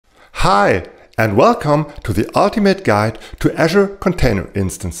Hi, and welcome to the Ultimate Guide to Azure Container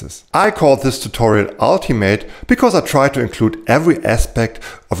Instances. I call this tutorial Ultimate because I try to include every aspect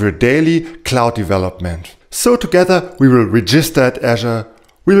of your daily cloud development. So together we will register at Azure,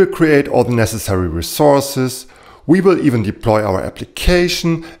 we will create all the necessary resources, we will even deploy our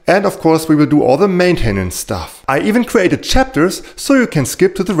application, and of course we will do all the maintenance stuff. I even created chapters so you can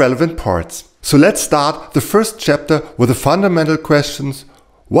skip to the relevant parts. So let's start the first chapter with the fundamental questions.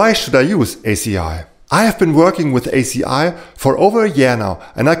 Why should I use ACI? I have been working with ACI for over a year now,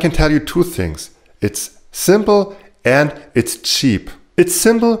 and I can tell you two things. It's simple and it's cheap. It's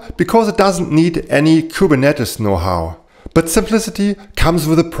simple because it doesn't need any Kubernetes know-how. But simplicity comes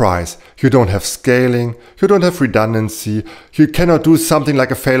with a price. You don't have scaling, you don't have redundancy, you cannot do something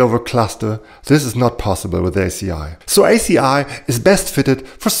like a failover cluster. This is not possible with ACI. So ACI is best fitted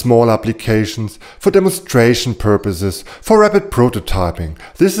for small applications, for demonstration purposes, for rapid prototyping.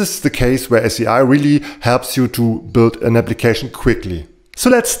 This is the case where ACI really helps you to build an application quickly. So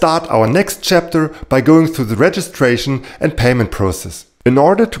let's start our next chapter by going through the registration and payment process. In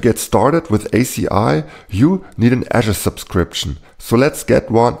order to get started with ACI, you need an Azure subscription. So let's get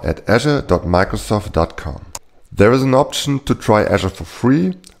one at azure.microsoft.com. There is an option to try Azure for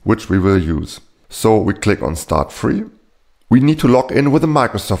free, which we will use. So we click on Start Free. We need to log in with a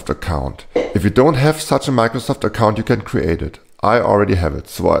Microsoft account. If you don't have such a Microsoft account, you can create it. I already have it,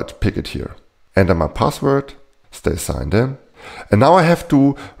 so I'd pick it here. Enter my password, stay signed in. And now I have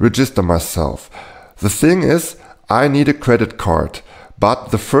to register myself. The thing is, I need a credit card.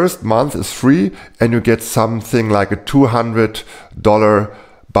 But the first month is free and you get something like a $200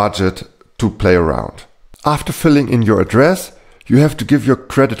 budget to play around. After filling in your address, you have to give your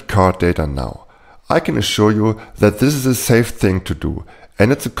credit card data now. I can assure you that this is a safe thing to do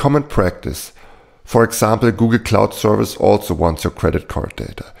and it's a common practice. For example, Google Cloud Service also wants your credit card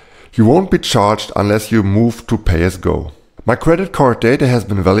data. You won't be charged unless you move to pay-as-go. My credit card data has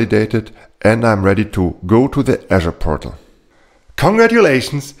been validated and I'm ready to go to the Azure Portal.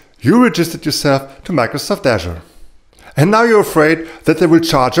 Congratulations, you registered yourself to Microsoft Azure. And now you're afraid that they will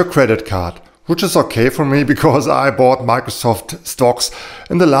charge your credit card, which is okay for me because I bought Microsoft stocks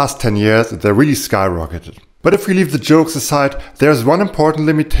in the last 10 years and they really skyrocketed. But if we leave the jokes aside, there's one important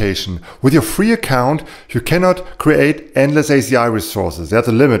limitation. With your free account, you cannot create endless ACI resources. There's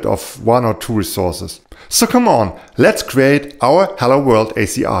a limit of 1 or 2 resources. So come on, let's create our Hello World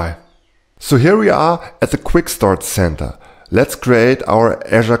ACI. So here we are at the Quick Start Center. Let's create our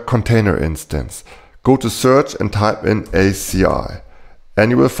Azure Container Instance. Go to search and type in ACI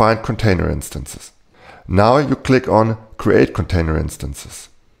and you will find Container Instances. Now you click on Create Container Instances.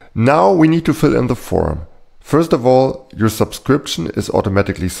 Now we need to fill in the form. First of all, your subscription is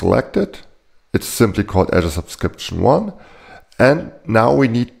automatically selected. It's simply called Azure Subscription 1. And now we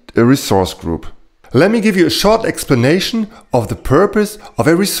need a resource group. Let me give you a short explanation of the purpose of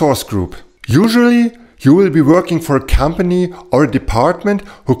a resource group. Usually, you will be working for a company or a department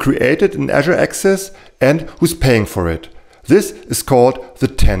who created an Azure Access and who's paying for it. This is called the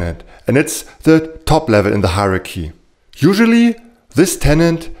tenant and it's the top level in the hierarchy. Usually this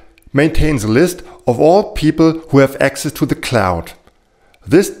tenant maintains a list of all people who have access to the cloud.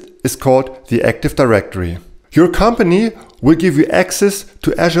 This is called the Active Directory. Your company will give you access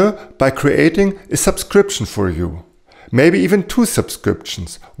to Azure by creating a subscription for you. Maybe even 2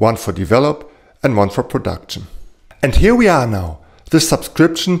 subscriptions, one for develop and one for production. And here we are now. The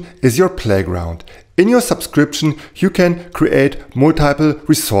subscription is your playground. In your subscription, you can create multiple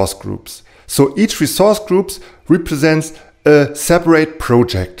resource groups. So each resource group represents a separate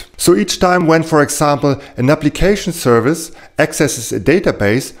project. So each time when, for example, an application service accesses a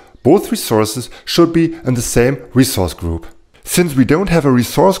database, both resources should be in the same resource group. Since we don't have a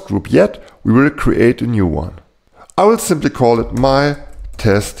resource group yet, we will create a new one. I will simply call it My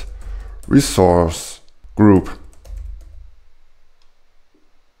Test Resource Group.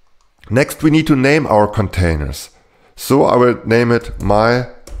 Next we need to name our containers. So I will name it My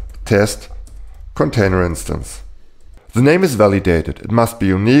Test Container Instance. The name is validated. It must be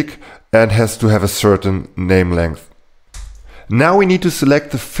unique and has to have a certain name length. Now we need to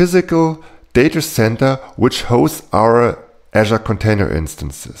select the physical data center which hosts our Azure Container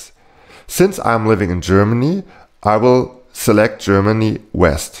Instances. Since I'm living in Germany, I will select Germany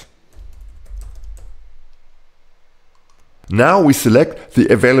West. Now we select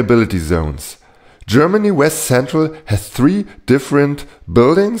the availability zones. Germany West Central has 3 different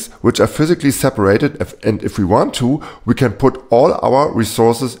buildings which are physically separated, and if we want to, we can put all our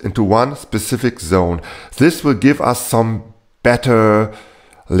resources into one specific zone. This will give us some better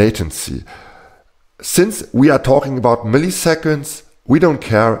latency. Since we are talking about milliseconds, we don't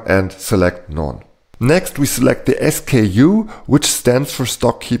care and select none. Next, we select the SKU, which stands for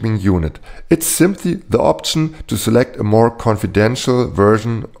Stock Keeping Unit. It's simply the option to select a more confidential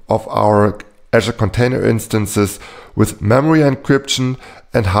version of our Azure Container Instances with memory encryption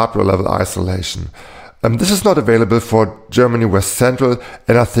and hardware level isolation. This is not available for Germany West Central,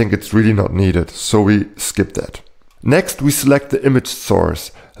 and I think it's really not needed, so we skip that. Next, we select the image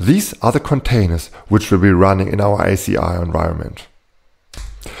source. These are the containers which will be running in our ACI environment.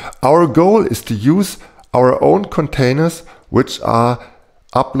 Our goal is to use our own containers which are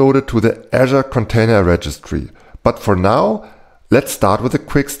uploaded to the Azure Container Registry. But for now, let's start with the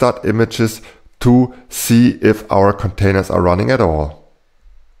quick start images to see if our containers are running at all.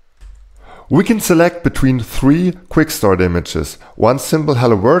 We can select between 3 quick start images: one simple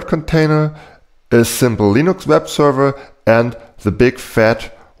Hello World container, a simple Linux web server, and the big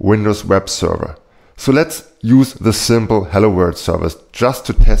fat Windows web server. So let's use the simple Hello World service just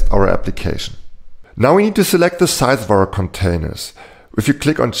to test our application. Now we need to select the size of our containers. If you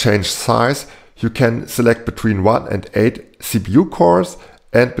click on Change Size, you can select between 1 and 8 CPU cores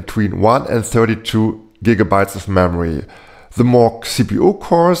and between 1 and 32 gigabytes of memory. The more CPU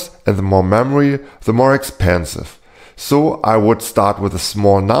cores and the more memory, the more expensive. So I would start with a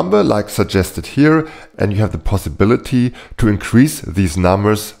small number like suggested here, and you have the possibility to increase these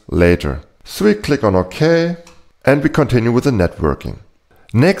numbers later. So we click on OK and we continue with the networking.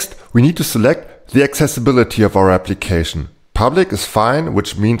 Next, we need to select the accessibility of our application. Public is fine,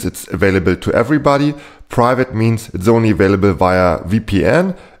 which means it's available to everybody. Private means it's only available via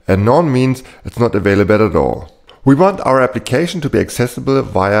VPN, and none means it's not available at all. We want our application to be accessible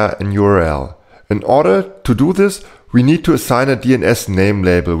via an URL. In order to do this, we need to assign a DNS name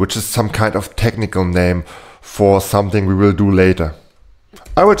label, which is some kind of technical name for something we will do later.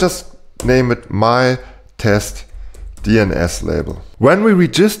 I will just name it my test DNS label. When we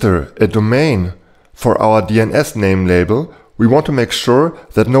register a domain for our DNS name label, we want to make sure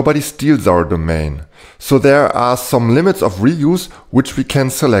that nobody steals our domain. So there are some limits of reuse which we can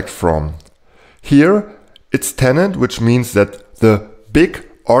select from. Here it's tenant, which means that the big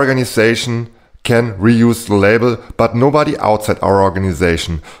organization can reuse the label, but nobody outside our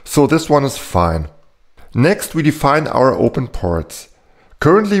organization. So this one is fine. Next, we define our open ports.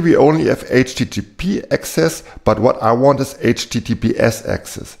 Currently we only have HTTP access, but what I want is HTTPS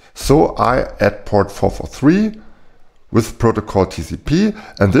access. So I add port 443 with protocol TCP,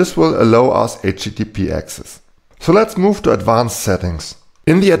 and this will allow us HTTP access. So let's move to advanced settings.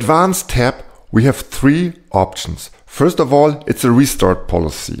 In the advanced tab, we have 3 options. First of all, it's a restart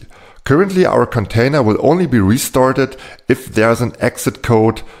policy. Currently our container will only be restarted if there's an exit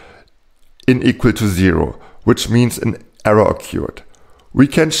code in equal to 0, which means an error occurred. We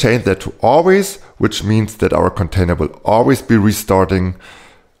can change that to always, which means that our container will always be restarting,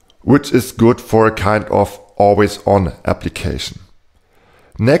 which is good for a kind of always on application.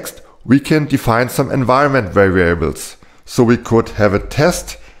 Next, we can define some environment variables. So we could have a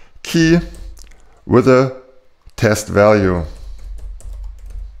test key with a test value.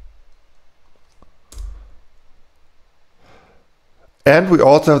 And we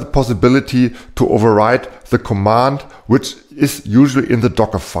also have the possibility to override the command, which is usually in the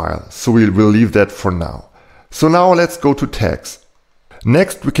Docker file. So we will leave that for now. So now let's go to tags.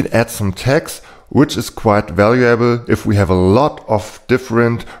 Next, we can add some tags, which is quite valuable if we have a lot of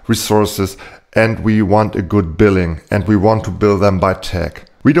different resources and we want a good billing and we want to bill them by tag.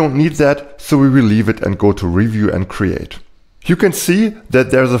 We don't need that, so we will leave it and go to review and create. You can see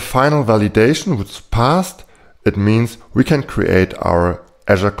that there's a final validation which is passed. It means we can create our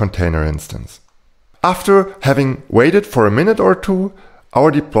Azure Container Instance. After having waited for a minute or two, our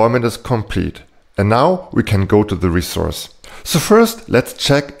deployment is complete. And now we can go to the resource. So first, let's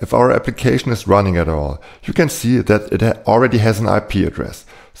check if our application is running at all. You can see that it already has an IP address.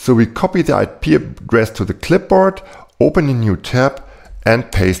 So we copy the IP address to the clipboard, open a new tab,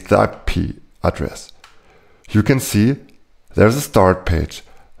 and paste the IP address. You can see there's a start page.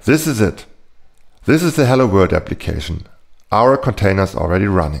 This is it. This is the Hello World application. Our container is already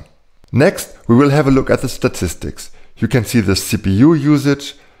running. Next, we will have a look at the statistics. You can see the CPU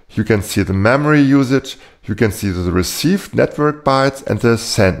usage, you can see the memory usage, you can see the received network bytes and the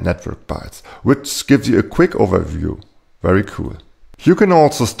sent network bytes, which gives you a quick overview. Very cool. You can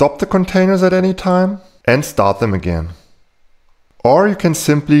also stop the containers at any time and start them again. Or you can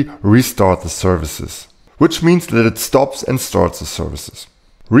simply restart the services, which means that it stops and starts the services.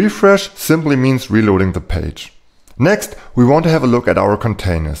 Refresh simply means reloading the page. Next, we want to have a look at our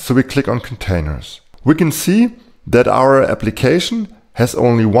containers, so we click on Containers. We can see that our application has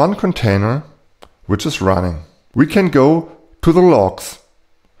only one container which is running. We can go to the logs.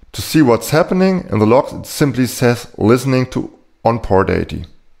 To see what's happening in the logs, it simply says listening to on port 80.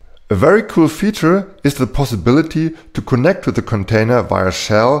 A very cool feature is the possibility to connect to the container via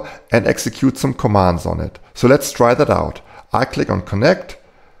shell and execute some commands on it. So let's try that out. I click on connect,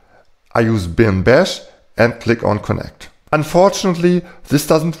 I use bin bash and click on connect. Unfortunately, this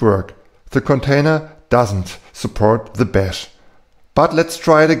doesn't work. The container doesn't support the bash. But let's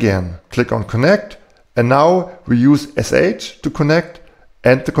try it again. Click on connect and now we use sh to connect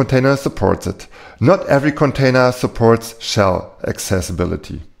and the container supports it. Not every container supports shell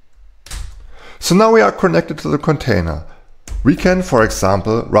accessibility. So now we are connected to the container. We can, for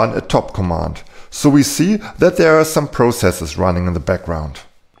example, run a top command. So we see that there are some processes running in the background.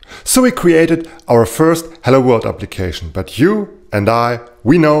 So we created our first Hello World application, but you and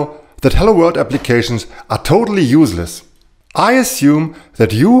we know that Hello World applications are totally useless. I assume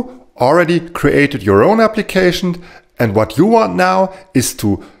that you already created your own application and what you want now is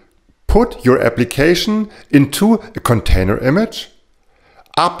to put your application into a container image,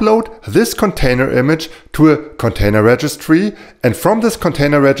 upload this container image to a container registry, and from this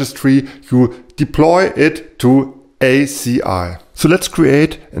container registry you deploy it to ACI. So let's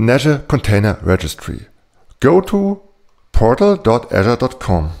create an Azure Container Registry. Go to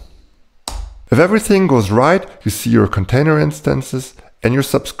portal.azure.com. If everything goes right, you see your container instances and your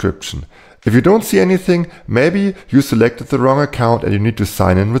subscription. If you don't see anything, maybe you selected the wrong account and you need to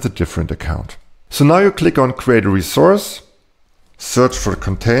sign in with a different account. So now you click on Create a Resource, search for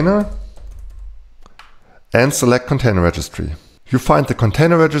container and select Container Registry. You find the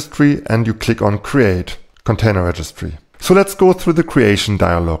Container Registry and you click on Create Container Registry. So let's go through the creation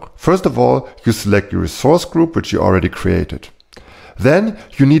dialog. First of all, you select your resource group, which you already created. Then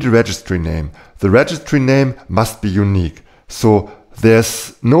you need a registry name. The registry name must be unique. So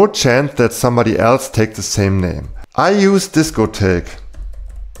there's no chance that somebody else takes the same name. I use discotheque,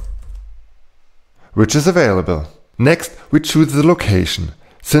 which is available. Next, we choose the location.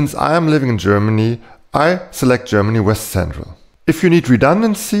 Since I am living in Germany, I select Germany West Central. If you need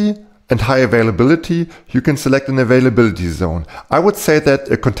redundancy and high availability, you can select an availability zone. I would say that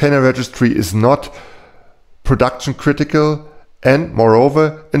a container registry is not production critical, and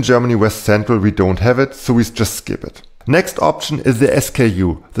moreover, in Germany West Central we don't have it, so we just skip it. Next option is the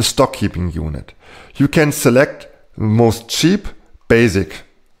SKU, the stock keeping unit. You can select the most cheap, basic.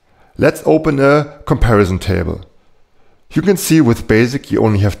 Let's open a comparison table. You can see with basic you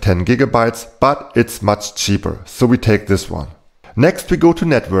only have 10 gigabytes, but it's much cheaper, so we take this one. Next we go to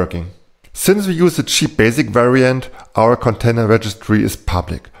networking. Since we use the cheap basic variant, our container registry is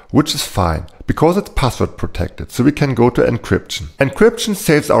public, which is fine, because it's password protected, so we can go to encryption. Encryption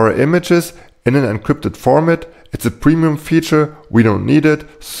saves our images in an encrypted format. It's a premium feature, we don't need it,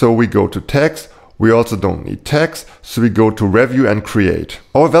 so we go to tags. We also don't need tags, so we go to review and create.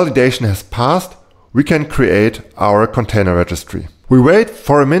 Our validation has passed, we can create our container registry. We wait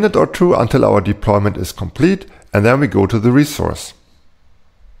for a minute or two until our deployment is complete, and then we go to the resource.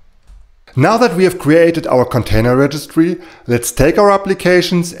 Now that we have created our container registry, let's take our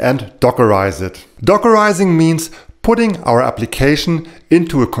applications and dockerize it. Dockerizing means putting our application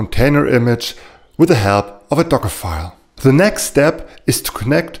into a container image with the help of a Docker file. The next step is to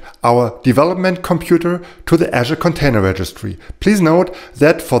connect our development computer to the Azure Container Registry. Please note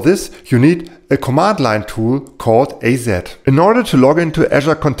that for this you need a command line tool called AZ. In order to log into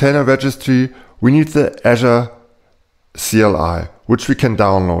Azure Container Registry, we need the Azure CLI, which we can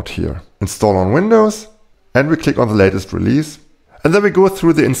download here. Install on Windows, and we click on the latest release. And then we go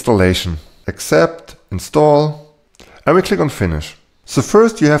through the installation. Accept, install, and we click on Finish. So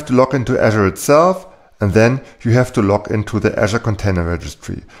first you have to log into Azure itself, and then you have to log into the Azure Container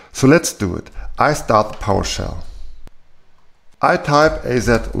Registry. So let's do it. I start the PowerShell. I type AZ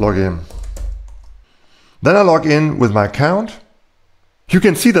login. Then I log in with my account. You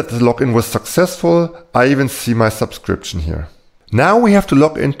can see that the login was successful. I even see my subscription here. Now we have to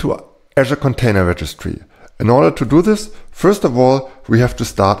log into Azure Container Registry. In order to do this, first of all, we have to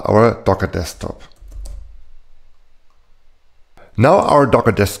start our Docker desktop. Now our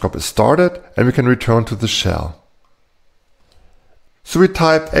Docker desktop is started and we can return to the shell. So we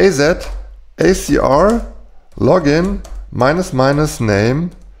type AZ ACR login --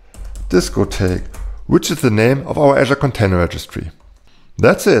 name discotheque, which is the name of our Azure Container Registry.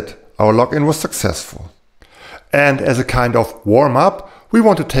 That's it. Our login was successful. And as a kind of warm-up, we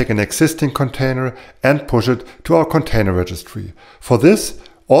want to take an existing container and push it to our container registry. For this,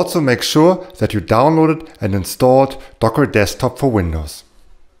 also make sure that you downloaded and installed Docker Desktop for Windows.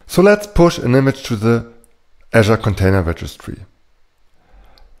 So let's push an image to the Azure Container Registry.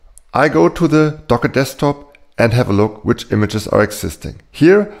 I go to the Docker Desktop and have a look which images are existing.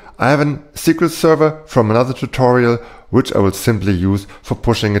 Here I have a SQL Server from another tutorial which I will simply use for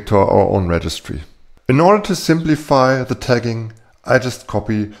pushing it to our own registry. In order to simplify the tagging, I just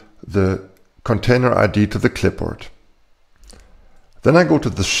copy the container ID to the clipboard. Then I go to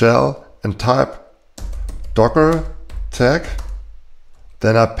the shell and type docker tag.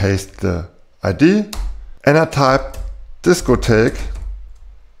 Then I paste the ID and I type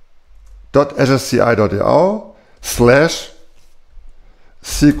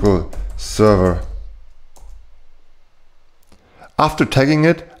discotheque.azureci.io/SQL Server. After tagging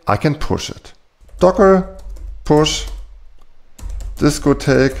it, I can push it. Docker push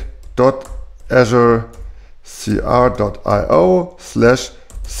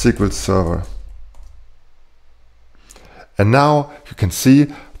discotheque.azureci.io/SQL Server. And now you can see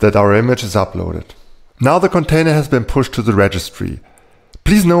that our image is uploaded. Now the container has been pushed to the registry.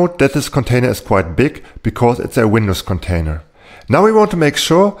 Please note that this container is quite big because it's a Windows container. Now we want to make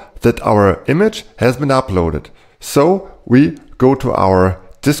sure that our image has been uploaded. So we go to our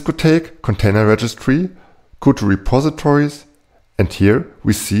Discotheque Container Registry, go to repositories, and here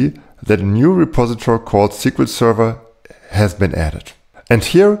we see that a new repository called SQL Server has been added. And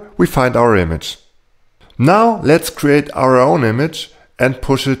here we find our image. Now let's create our own image and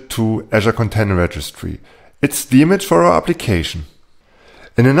push it to Azure Container Registry. It's the image for our application.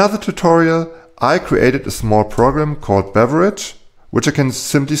 In another tutorial, I created a small program called Beverage, which I can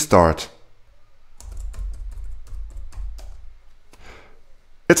simply start.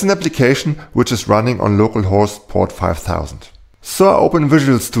 It's an application which is running on localhost port 5000. So I open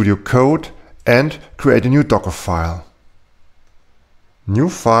Visual Studio Code and create a new Docker file. New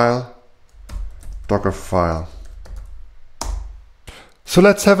file, Docker file. So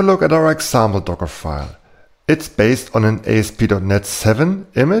let's have a look at our example Docker file. It's based on an ASP.NET 7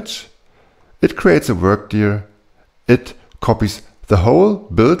 image. It creates a workdir. It copies the whole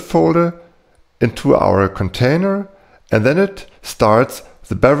build folder into our container, and then it starts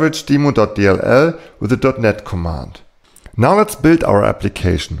the beverage demo.dll with the .NET command. Now let's build our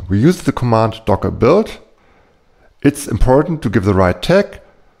application. We use the command docker build. It's important to give the right tag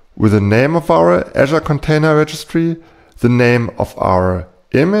with the name of our Azure Container Registry, the name of our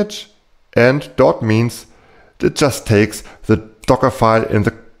image, and dot means it just takes the Docker file in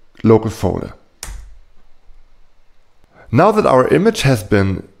the local folder. Now that our image has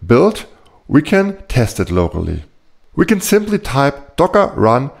been built, we can test it locally. We can simply type docker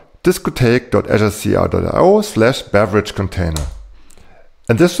run discotheque.azureci.io/beverage container.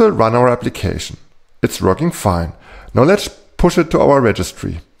 And this will run our application. It's working fine. Now let's push it to our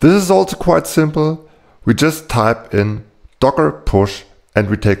registry. This is also quite simple. We just type in docker push and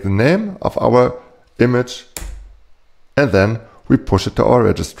we take the name of our image and then we push it to our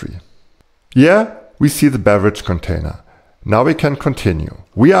registry. Yeah, we see the beverage container. Now we can continue.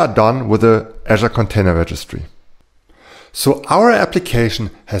 We are done with the Azure Container Registry. So our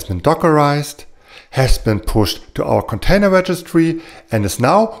application has been dockerized, has been pushed to our container registry, and is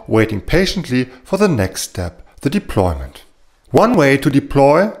now waiting patiently for the next step, the deployment. One way to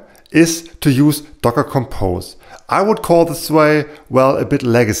deploy is to use Docker Compose. I would call this way, well, a bit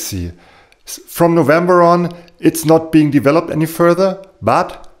legacy. From November on, it's not being developed any further,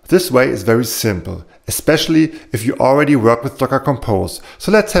 but this way is very simple, especially if you already work with Docker Compose.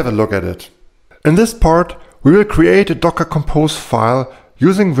 So let's have a look at it. In this part, we will create a Docker Compose file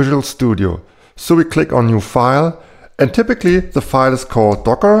using Visual Studio. So we click on New File, and typically the file is called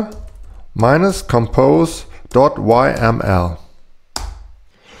docker-compose.yml.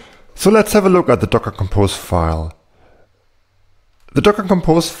 So let's have a look at the Docker Compose file. The Docker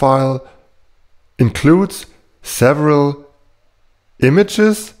Compose file includes several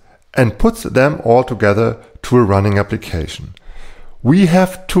images and puts them all together to a running application. We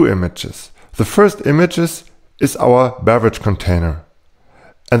have two images. The first image is our beverage container,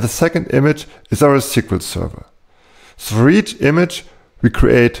 and the second image is our SQL Server. So for each image we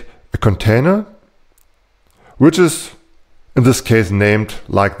create a container, which is in this case named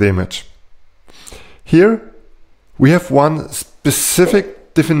like the image. Here we have one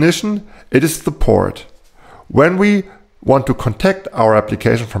specific definition. It is the port. When we want to contact our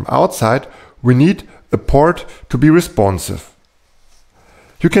application from outside, we need a port to be responsive.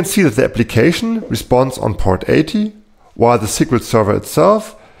 You can see that the application responds on port 80, while the SQL Server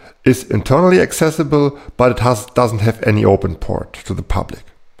itself is internally accessible, but it doesn't have any open port to the public.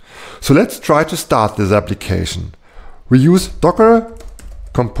 So let's try to start this application. We use Docker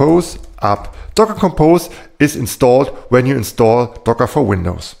Compose up. Docker Compose is installed when you install Docker for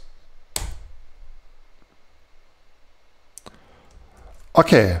Windows.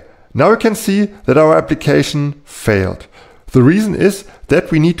 Okay, Now you can see that our application failed. The reason is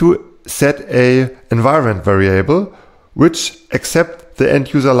that we need to set a environment variable which accepts the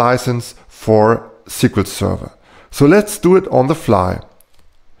end user license for SQL Server. So let's do it on the fly.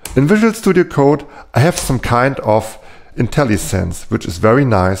 In Visual Studio Code, I have some kind of IntelliSense, which is very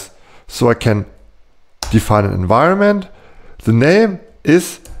nice. So I can define an environment. The name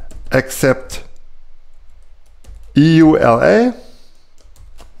is accept EULA,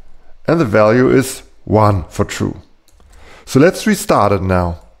 and the value is 1 for true. So let's restart it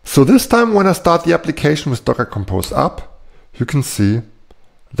now. So this time when I start the application with Docker Compose up, you can see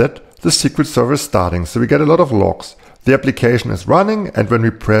that the SQL Server is starting. So we get a lot of logs. The application is running, and when we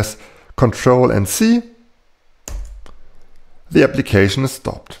press Ctrl and C, the application is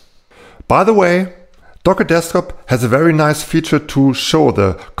stopped. By the way, Docker Desktop has a very nice feature to show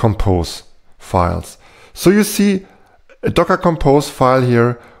the Compose files. So you see a Docker Compose file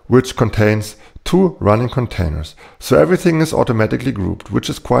here which contains 2 running containers. So everything is automatically grouped, which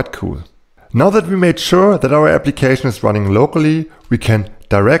is quite cool. Now that we made sure that our application is running locally, we can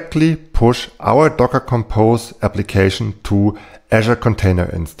directly push our Docker Compose application to Azure Container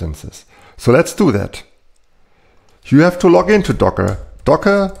Instances. So let's do that. You have to log into Docker.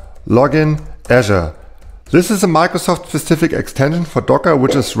 Docker login Azure. This is a Microsoft specific extension for Docker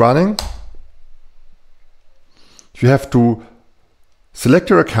which is running. You have to select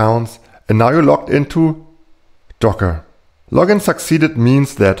your accounts, and now you're logged into Docker. Login succeeded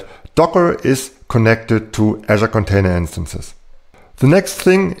means that Docker is connected to Azure Container Instances. The next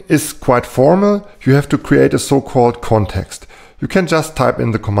thing is quite formal. You have to create a so-called context. You can just type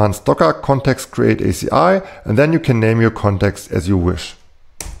in the commands docker context create ACI, and then you can name your context as you wish.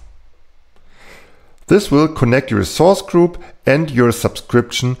 This will connect your resource group and your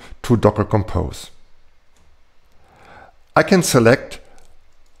subscription to Docker Compose. I can select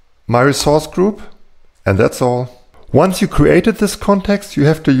my resource group, and that's all. Once you created this context, you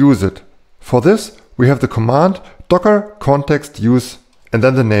have to use it. For this, we have the command docker context use and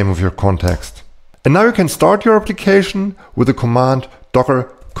then the name of your context. And now you can start your application with the command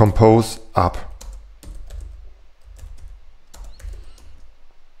docker compose up.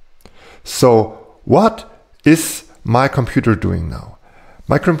 So what is my computer doing now?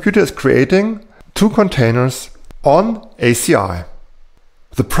 My computer is creating 2 containers on ACI.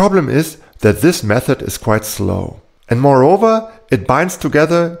 The problem is that this method is quite slow. And moreover, it binds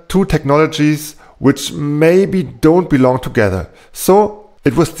together 2 technologies which maybe don't belong together. So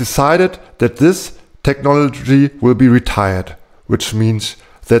it was decided that this technology will be retired, which means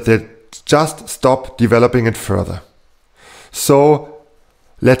that they just stop developing it further. So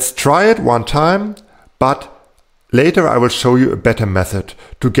let's try it one time, but later I will show you a better method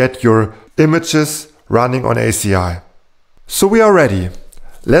to get your images running on ACI. So we are ready.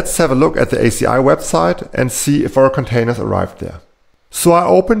 Let's have a look at the ACI website and see if our containers arrived there. So I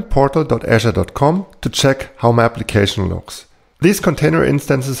opened portal.azure.com to check how my application looks. These container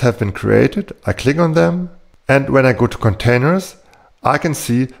instances have been created. I click on them, and when I go to containers, I can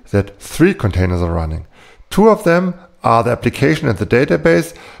see that 3 containers are running. 2 of them are the application and the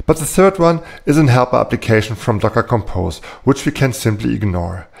database, but the third one is an helper application from Docker Compose, which we can simply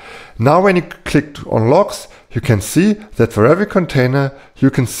ignore. Now when you click on logs, you can see that for every container you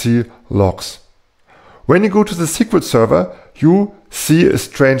can see logs. When you go to the SQL Server, you see a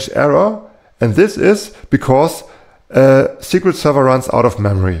strange error, and this is because SQL Server runs out of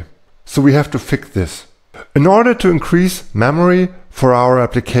memory. So we have to fix this. In order to increase memory for our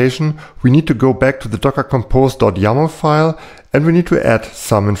application, we need to go back to the docker compose.yaml file, and we need to add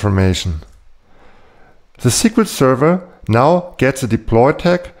some information. The SQL Server now gets a deploy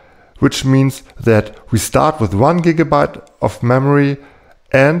tag, which means that we start with 1 GB of memory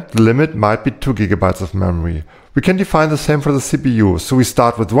and the limit might be 2 GB of memory. We can define the same for the CPU. So we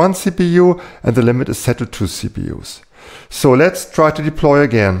start with 1 CPU and the limit is set to 2 CPUs. So let's try to deploy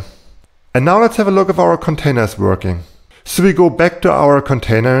again. And now let's have a look if our container is working. So we go back to our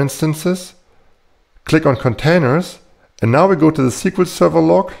container instances, click on containers, and now we go to the SQL Server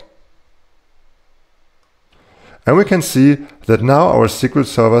log. And we can see that now our SQL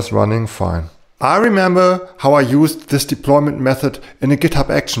Server is running fine. I remember how I used this deployment method in a GitHub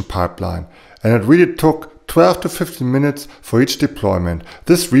action pipeline, and it really took 12 to 15 minutes for each deployment.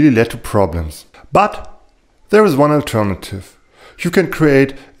 This really led to problems. But there is one alternative. You can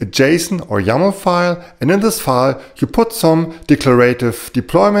create a JSON or YAML file, and in this file you put some declarative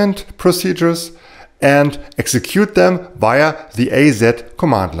deployment procedures and execute them via the AZ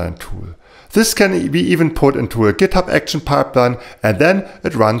command line tool. This can be even put into a GitHub action pipeline, and then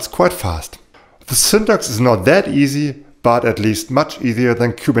it runs quite fast. The syntax is not that easy, but at least much easier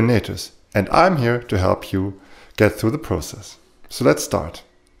than Kubernetes. And I'm here to help you get through the process. So let's start.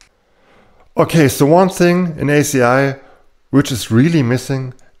 Okay, so one thing in ACI which is really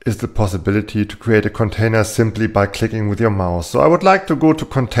missing is the possibility to create a container simply by clicking with your mouse. So I would like to go to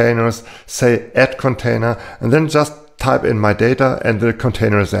containers, say add container, and then just type in my data and the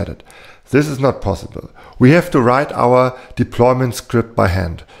container is added. This is not possible. We have to write our deployment script by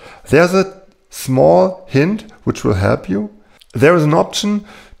hand. There's a small hint which will help you. There is an option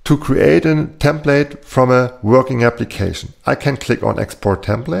to create a template from a working application. I can click on export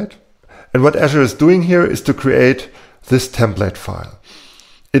template. And what Azure is doing here is to create this template file.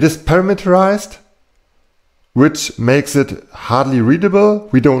 It is parameterized, which makes it hardly readable.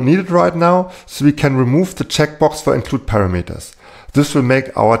 We don't need it right now, so we can remove the checkbox for include parameters. This will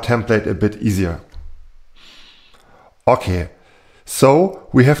make our template a bit easier. Okay, so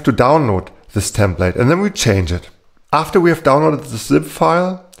we have to download this template and then we change it. After we have downloaded the zip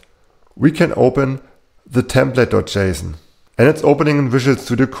file, we can open the template.json. And it's opening in Visual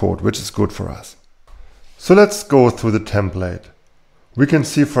Studio Code, which is good for us. So let's go through the template. We can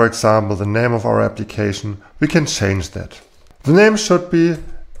see, for example, the name of our application. We can change that. The name should be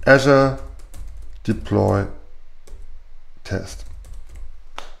Azure Deploy Test.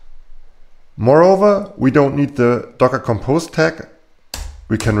 Moreover, we don't need the Docker Compose tag.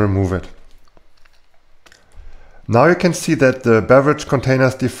 We can remove it. Now you can see that the beverage container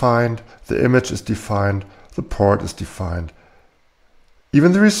is defined, the image is defined, the port is defined.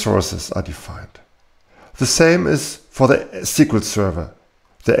 Even the resources are defined. The same is for the SQL server.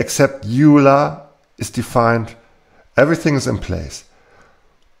 The accept EULA is defined. Everything is in place.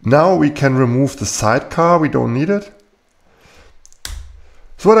 Now we can remove the sidecar. We don't need it.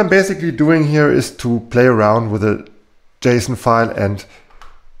 So what I'm basically doing here is to play around with a JSON file and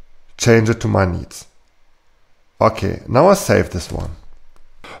change it to my needs. Okay, now I save this one.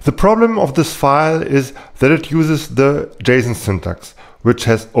 The problem of this file is that it uses the JSON syntax, which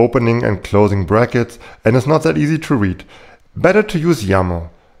has opening and closing brackets and is not that easy to read. Better to use YAML.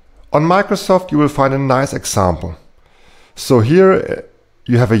 On Microsoft you will find a nice example. So here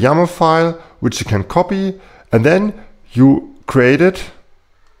you have a YAML file which you can copy and then you create it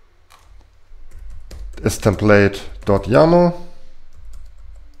as template.yaml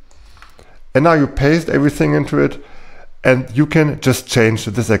and now you paste everything into it and you can just change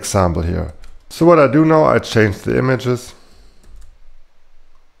this example here. So what I do now, I change the images.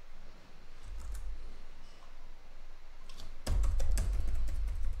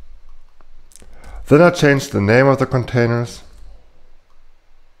 Then I change the name of the containers.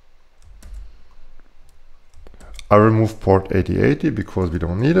 I remove port 8080 because we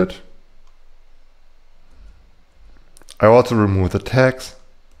don't need it. I also remove the tags.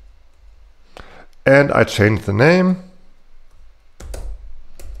 And I change the name.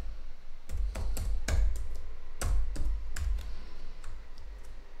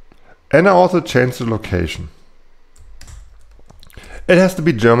 And I also change the location. It has to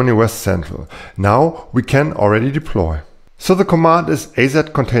be Germany West Central. Now we can already deploy. So the command is AZ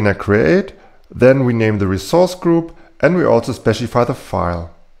container create, then we name the resource group and we also specify the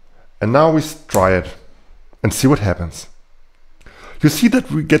file. And now we try it and see what happens. You see that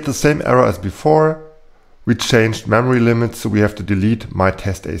we get the same error as before. We changed memory limits, so we have to delete my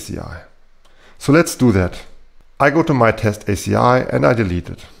test ACI. So let's do that. I go to my test ACI and I delete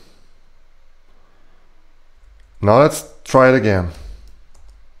it. Now let's try it again.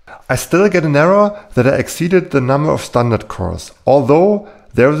 I still get an error that I exceeded the number of standard cores, although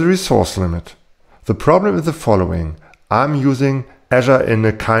there is a resource limit. The problem is the following. I'm using Azure in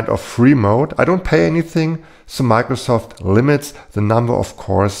a kind of free mode. I don't pay anything, so Microsoft limits the number of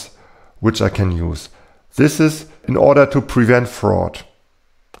cores which I can use. This is in order to prevent fraud.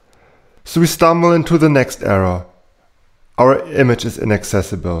 So we stumble into the next error. Our image is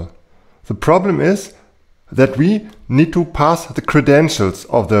inaccessible. The problem is that we need to pass the credentials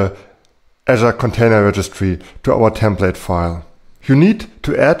of the Azure Container Registry to our template file. You need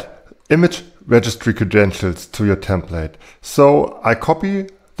to add image registry credentials to your template. So I copy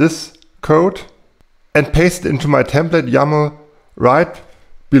this code and paste it into my template YAML right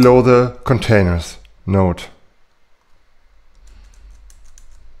below the containers node.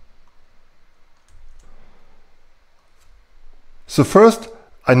 So first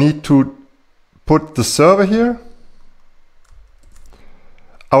I need to put the server here.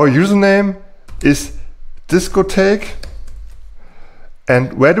 Our username is discotheque.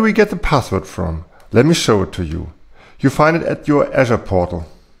 And where do we get the password from? Let me show it to you. You find it at your Azure Portal.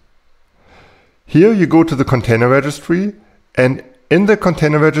 Here you go to the Container Registry, and in the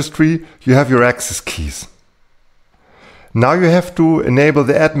Container Registry you have your access keys. Now you have to enable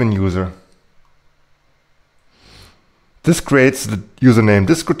the admin user. This creates the username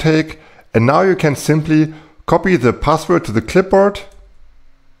discotheque, and now you can simply copy the password to the clipboard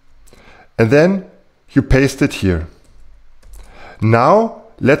and then you paste it here. Now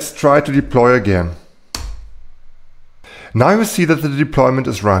let's try to deploy again. Now you see that the deployment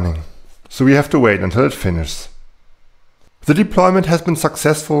is running, so we have to wait until it finishes. The deployment has been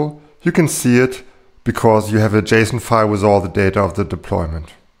successful. You can see it because you have a JSON file with all the data of the deployment.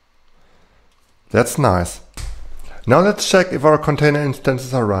 That's nice. Now let's check if our container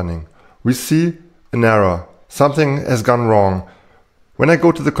instances are running. We see an error. Something has gone wrong. When I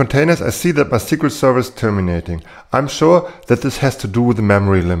go to the containers, I see that my SQL Server is terminating. I'm sure that this has to do with the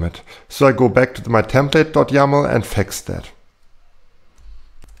memory limit. So I go back to my template.yaml and fix that.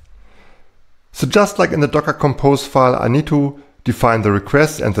 So just like in the Docker Compose file, I need to define the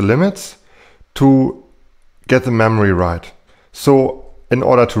requests and the limits to get the memory right. So in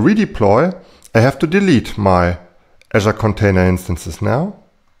order to redeploy, I have to delete my Azure Container Instances now.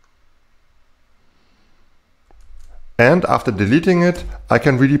 And after deleting it, I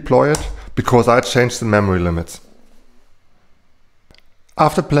can redeploy it because I changed the memory limits.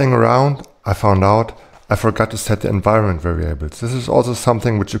 After playing around, I found out I forgot to set the environment variables. This is also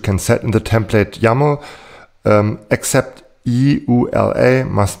something which you can set in the template YAML, except EULA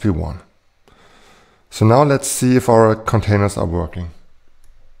must be 1. So now let's see if our containers are working.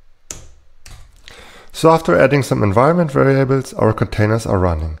 So after adding some environment variables, our containers are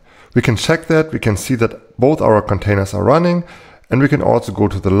running. We can check that, we can see that both our containers are running, and we can also go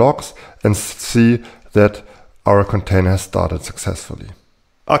to the logs and see that our container has started successfully.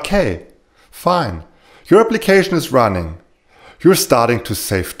 Okay, fine. Your application is running. You're starting to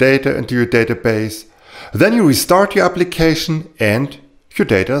save data into your database. Then you restart your application and your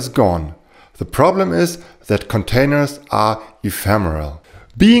data is gone. The problem is that containers are ephemeral.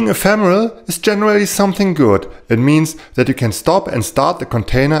 Being ephemeral is generally something good. It means that you can stop and start the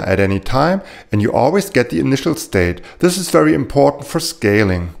container at any time and you always get the initial state. This is very important for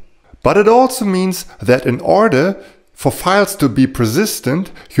scaling. But it also means that in order for files to be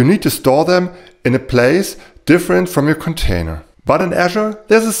persistent, you need to store them in a place different from your container. But in Azure,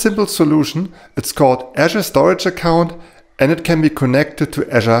 there's a simple solution. It's called Azure Storage account and it can be connected to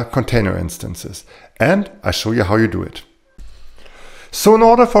Azure Container Instances. And I show you how you do it. So in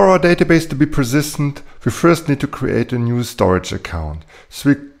order for our database to be persistent, we first need to create a new storage account.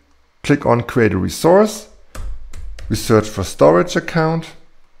 So we click on create a resource, we search for storage account,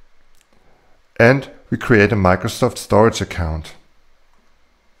 and we create a Microsoft storage account.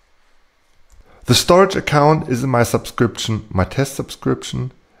 The storage account is in my subscription, my test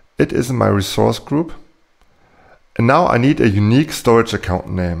subscription. It is in my resource group. And now I need a unique storage account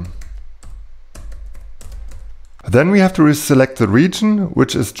name. Then we have to select the region,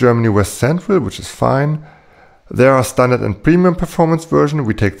 which is Germany West Central, which is fine. There are standard and premium performance version.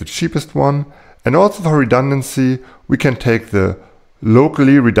 We take the cheapest one. And also for redundancy, we can take the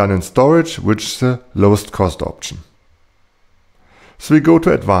locally redundant storage, which is the lowest cost option. So we go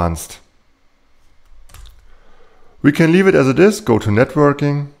to advanced. We can leave it as it is, go to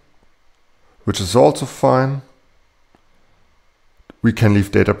networking, which is also fine. We can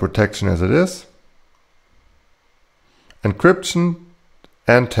leave data protection as it is. Encryption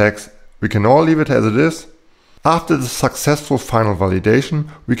and tags, we can all leave it as it is. After the successful final validation,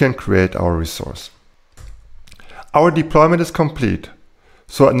 we can create our resource. Our deployment is complete.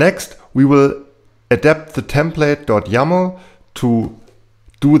 So next, we will adapt the template.yaml to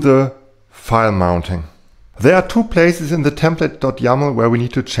do the file mounting. There are two places in the template.yaml where we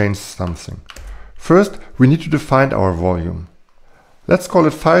need to change something. First, we need to define our volume. Let's call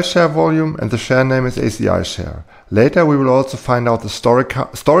it file share volume and the share name is ACI share. Later we will also find out the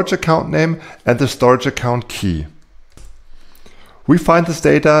storage account name and the storage account key. We find this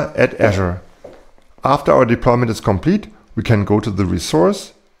data at Azure. After our deployment is complete, we can go to the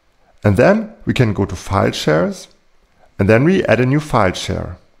resource and then we can go to file shares and then we add a new file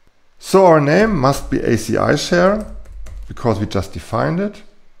share. So our name must be ACI share because we just defined it,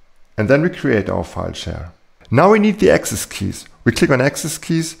 and then we create our file share. Now we need the access keys. We click on access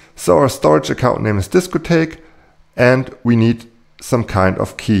keys, so our storage account name is discotheque and we need some kind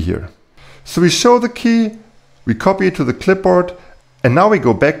of key here. So we show the key, we copy it to the clipboard and now we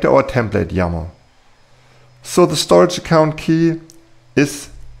go back to our template YAML. So the storage account key is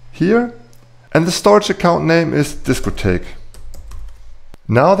here and the storage account name is discotheque.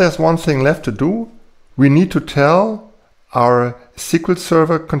 Now there's one thing left to do. We need to tell our SQL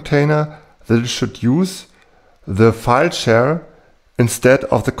Server container that it should use the file share instead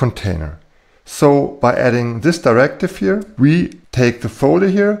of the container. So by adding this directive here, we take the folder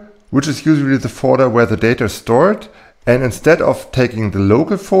here, which is usually the folder where the data is stored. And instead of taking the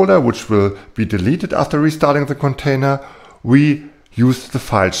local folder, which will be deleted after restarting the container, we use the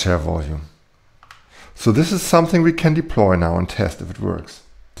file share volume. So this is something we can deploy now and test if it works.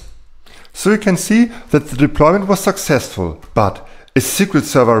 So you can see that the deployment was successful, but is SQL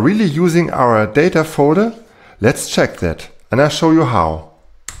Server really using our data folder? Let's check that, and I'll show you how.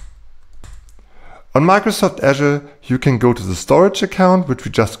 On Microsoft Azure, you can go to the storage account, which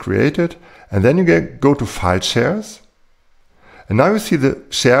we just created, and then you go to File Shares. And now you see the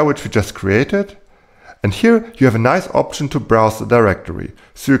share which we just created. And here you have a nice option to browse the directory.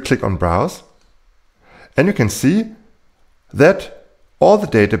 So you click on Browse, and you can see that all the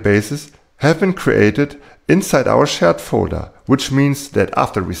databases have been created inside our shared folder, which means that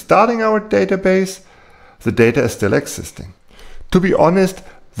after restarting our database, the data is still existing. To be honest,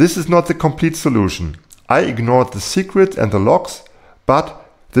 this is not the complete solution. I ignored the secrets and the logs, but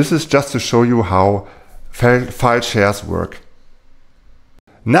this is just to show you how file shares work.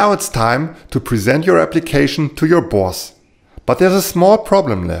 Now it's time to present your application to your boss. But there's a small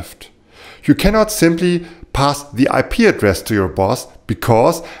problem left. You cannot simply pass the IP address to your boss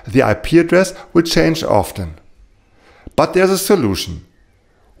because the IP address will change often. But there's a solution.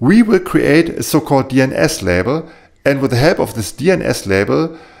 We will create a so-called DNS label, and with the help of this DNS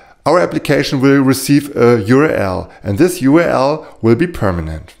label, our application will receive a URL, and this URL will be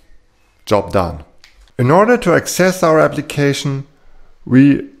permanent. Job done. In order to access our application,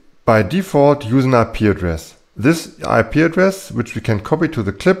 we by default use an IP address. This IP address, which we can copy to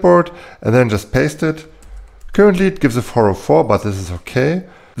the clipboard and then just paste it. Currently it gives a 404, but this is okay.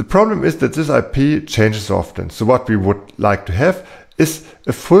 The problem is that this IP changes often. So what we would like to have is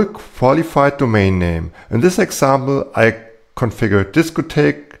a full qualified domain name. In this example, I configured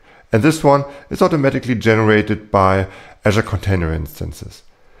discotheque, and this one is automatically generated by Azure Container Instances.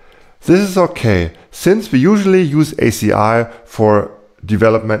 This is okay, since we usually use ACI for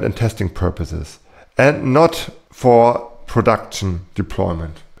development and testing purposes, and not for production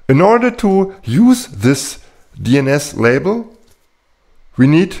deployment. In order to use this DNS label, we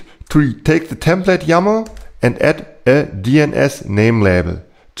need to take the template YAML and add a DNS name label,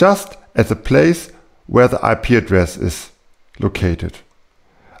 just at the place where the IP address is located.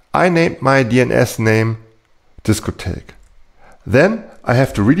 I named my DNS name discotheque. Then I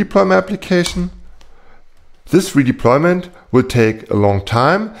have to redeploy my application. This redeployment will take a long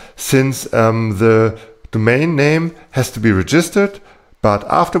time since the domain name has to be registered, but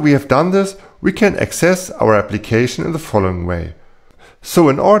after we have done this, we can access our application in the following way. So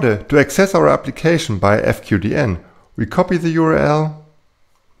in order to access our application by FQDN, we copy the URL,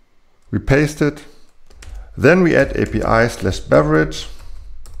 we paste it, then we add API/beverage,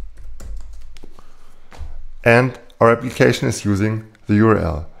 and our application is using the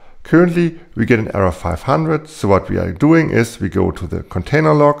URL. Currently, we get an error 500, so what we are doing is we go to the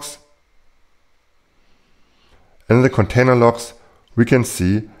container logs, and in the container logs we can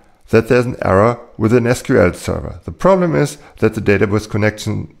see that there's an error with an SQL server. The problem is that the database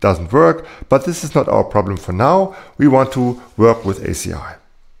connection doesn't work, but this is not our problem for now. We want to work with ACI.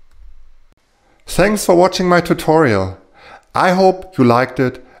 Thanks for watching my tutorial. I hope you liked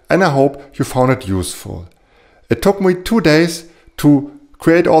it, and I hope you found it useful. It took me 2 days to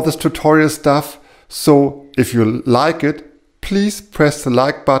create all this tutorial stuff, so if you like it, please press the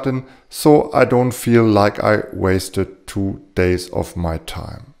like button so I don't feel like I wasted 2 days of my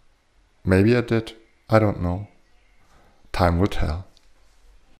time. Maybe I did, I don't know. Time will tell.